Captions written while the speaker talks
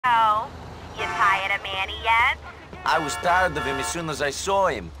Annie yet? I was tired of him as soon as I saw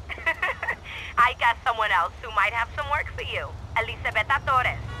him. I got someone else who might have some work for you. Elisabetta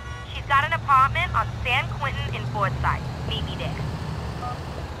Torres. She's got an apartment on San Quentin in Forsyth. Meet me there.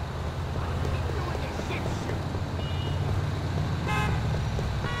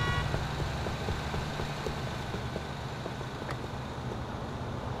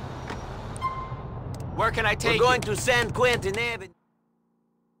 Where can I take you? We're going to San Quentin Avenue.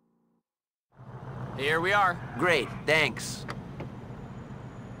 Here we are. Great, thanks.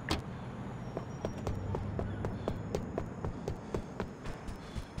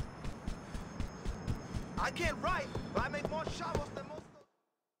 I can't write, but I make more shovels than most of...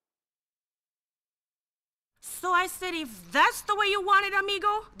 So I said, if that's the way you want it,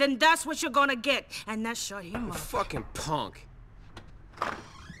 amigo, then that's what you're gonna get. And that shut him up. Fucking punk.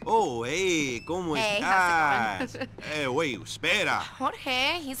 Oh, hey, ¿cómo Hey, estás? how's it Hey, wait, espera.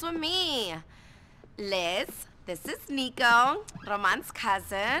 Jorge, he's with me. Liz, this is Niko, Roman's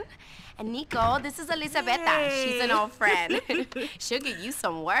cousin. And Niko, this is Elisabetta. Hey. She's an old friend. She'll get you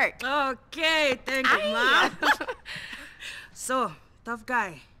some work. Okay, thank you, Aye. Ma. So, tough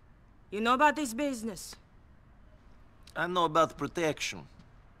guy, you know about this business? I know about protection.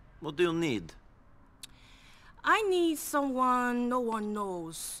 What do you need? I need someone no one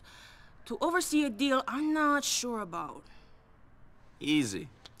knows to oversee a deal I'm not sure about. Easy.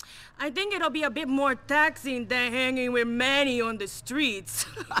 I think it'll be a bit more taxing than hanging with Manny on the streets.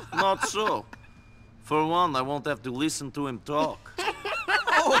 Not so. For one, I won't have to listen to him talk.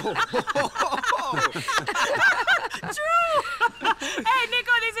 True! Hey,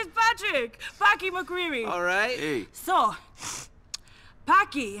 Niko, this is Patrick. Paki McCreary. All right. Hey, So,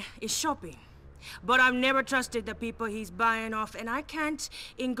 Paki is shopping. But I've never trusted the people he's buying off, and I can't,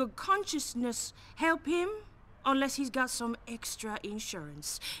 in good consciousness, help him unless he's got some extra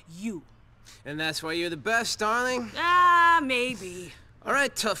insurance. You. And that's why you're the best, darling? Ah, maybe. All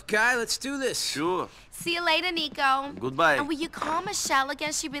right, tough guy, let's do this. sure. See you later, Niko. Goodbye. And will you call Michelle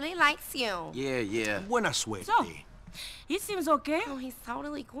again? She really likes you. Yeah. Buena suerte. So, he seems okay. Oh, he's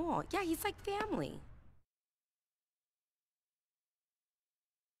totally cool. Yeah, he's like family.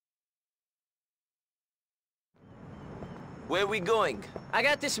 Where we going? I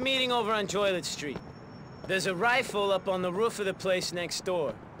got this meeting over on Joylet Street. There's a rifle up on the roof of the place next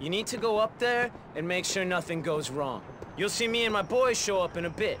door. You need to go up there and make sure nothing goes wrong. You'll see me and my boys show up in a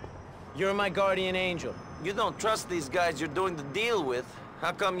bit. You're my guardian angel. You don't trust these guys you're doing the deal with.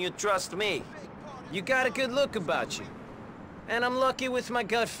 How come you trust me? You got a good look about you. And I'm lucky with my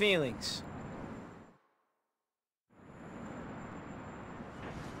gut feelings.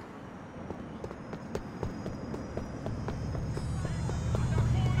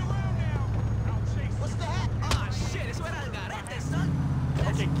 What's that? Ah, shit, it's what I got at this, son.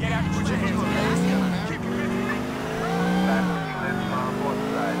 Okay, get out and put your hands on me. Keep your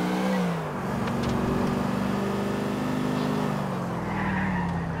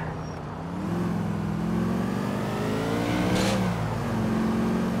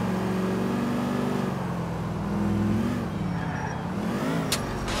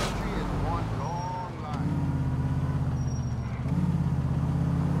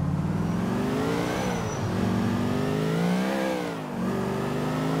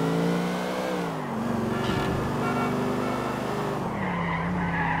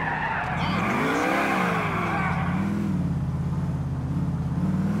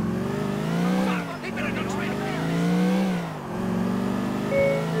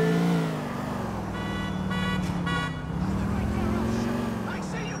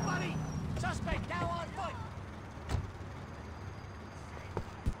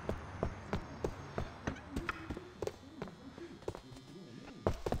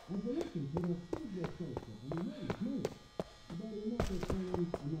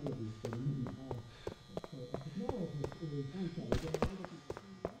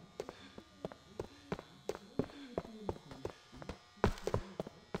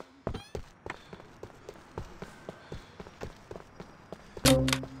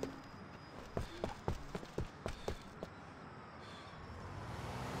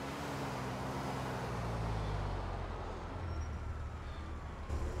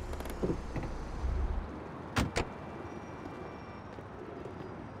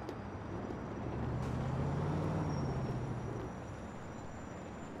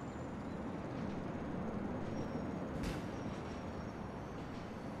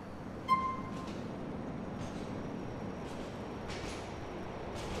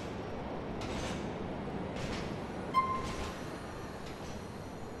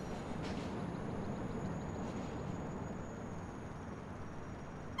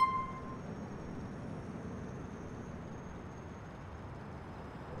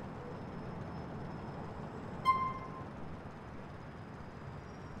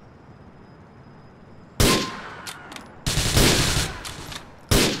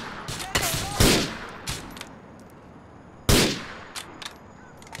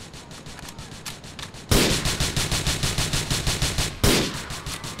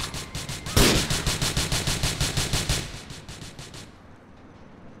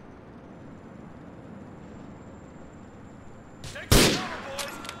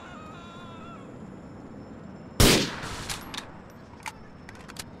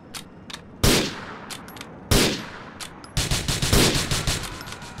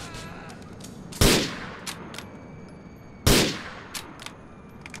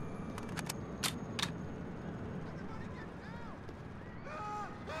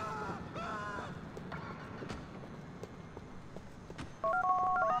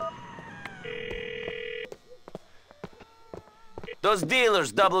Those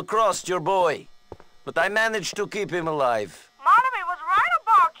dealers double-crossed your boy, but I managed to keep him alive.